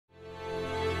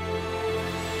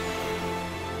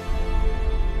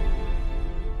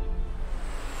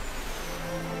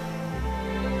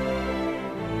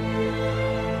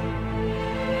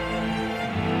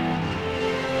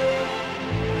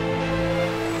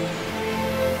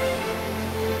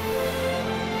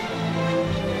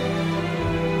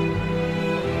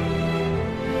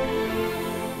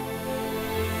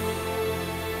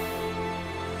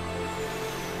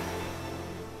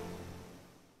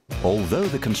although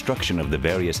the construction of the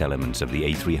various elements of the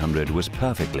A300 was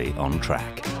perfectly on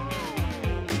track.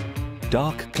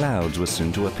 Dark clouds were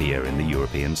soon to appear in the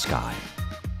European sky.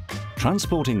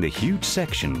 Transporting the huge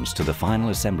sections to the final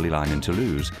assembly line in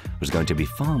Toulouse was going to be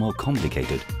far more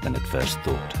complicated than at first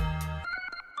thought.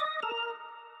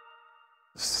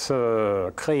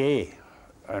 Se créer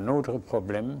un autre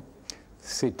problème,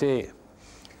 c'était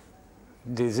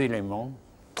des éléments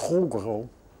trop gros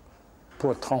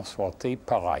pour transporter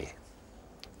pareil.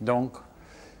 Donc,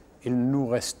 il ne nous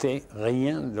restait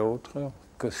rien d'autre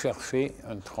que chercher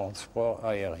un transport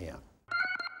aérien.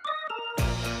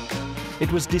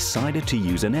 It was decided to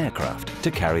use an aircraft to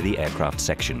carry the aircraft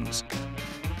sections.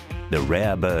 The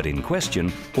rare bird in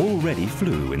question already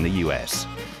flew in the US.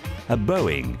 A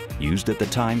Boeing used at the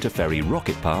time to ferry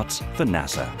rocket parts for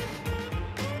NASA.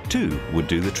 Two would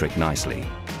do the trick nicely,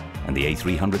 and the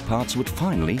A300 parts would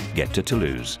finally get to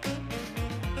Toulouse.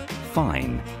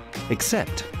 Fine,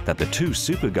 except that the two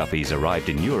Super Guppies arrived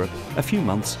in Europe a few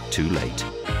months too late.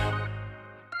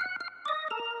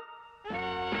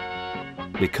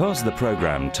 Because the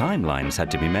program timelines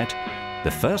had to be met, the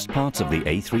first parts of the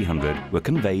A300 were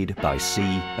conveyed by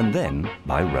sea and then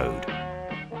by road.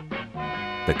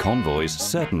 The convoys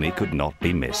certainly could not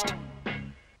be missed.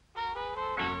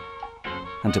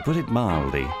 And to put it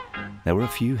mildly, there were a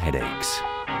few headaches.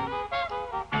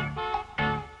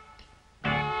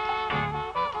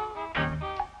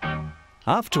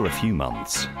 After a few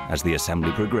months, as the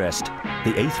assembly progressed,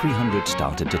 the A300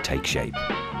 started to take shape.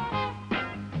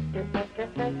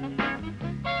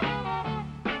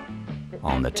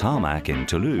 On the tarmac in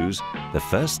Toulouse, the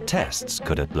first tests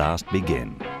could at last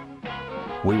begin.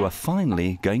 We were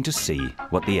finally going to see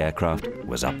what the aircraft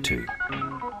was up to.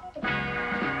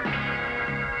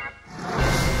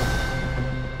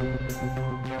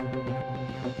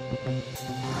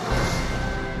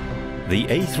 The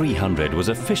A300 was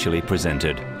officially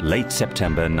presented late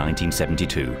September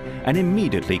 1972 and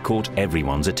immediately caught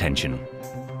everyone's attention.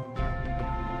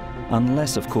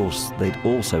 Unless, of course, they'd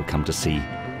also come to see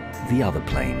the other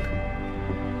plane.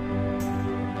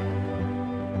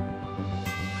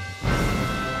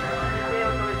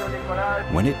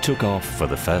 When it took off for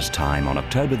the first time on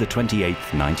October the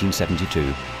 28th,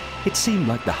 1972, it seemed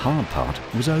like the hard part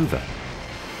was over.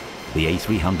 The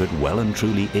A300 well and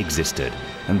truly existed,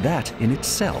 and that in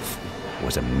itself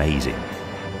was amazing.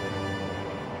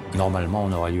 Normalement,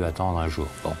 on aurait dû attendre un jour.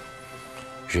 Bon,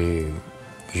 j'ai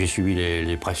subi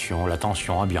les pressions, la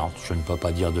tension ambiante. Je ne peux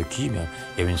pas dire de qui, mais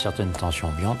il y avait une certaine tension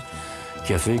ambiante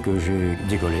qui a fait que j'ai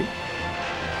décollé.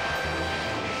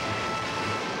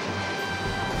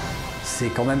 C'est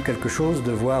quand même quelque chose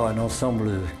de voir un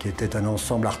ensemble qui était un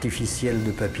ensemble artificiel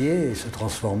de papier et se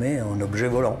transformer en objet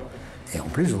volant. Et en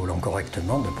plus, volant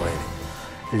correctement d'après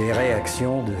les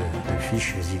réactions de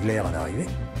Fischl et Ziegler à l'arrivée.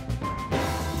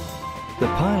 The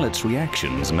pilots'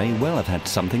 reactions may well have had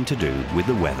something to do with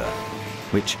the weather,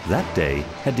 which that day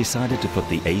had decided to put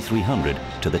the A300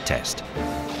 to the test,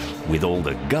 with all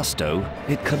the gusto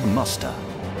it could muster.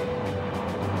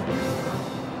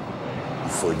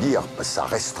 Il faut dire, ça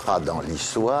restera dans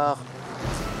l'histoire,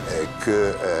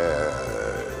 que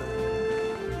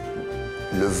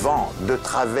le vent de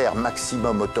travers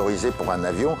maximum autorisé pour un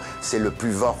avion, c'est le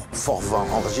plus fort vent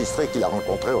enregistré qu'il a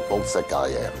rencontré au cours de sa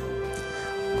carrière.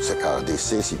 Sa carrière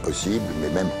d'essai, si possible, mais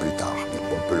même plus tard,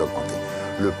 on peut l'augmenter.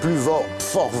 Le plus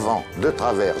fort vent de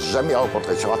travers jamais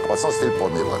rencontré sur A300, c'était le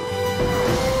premier vol.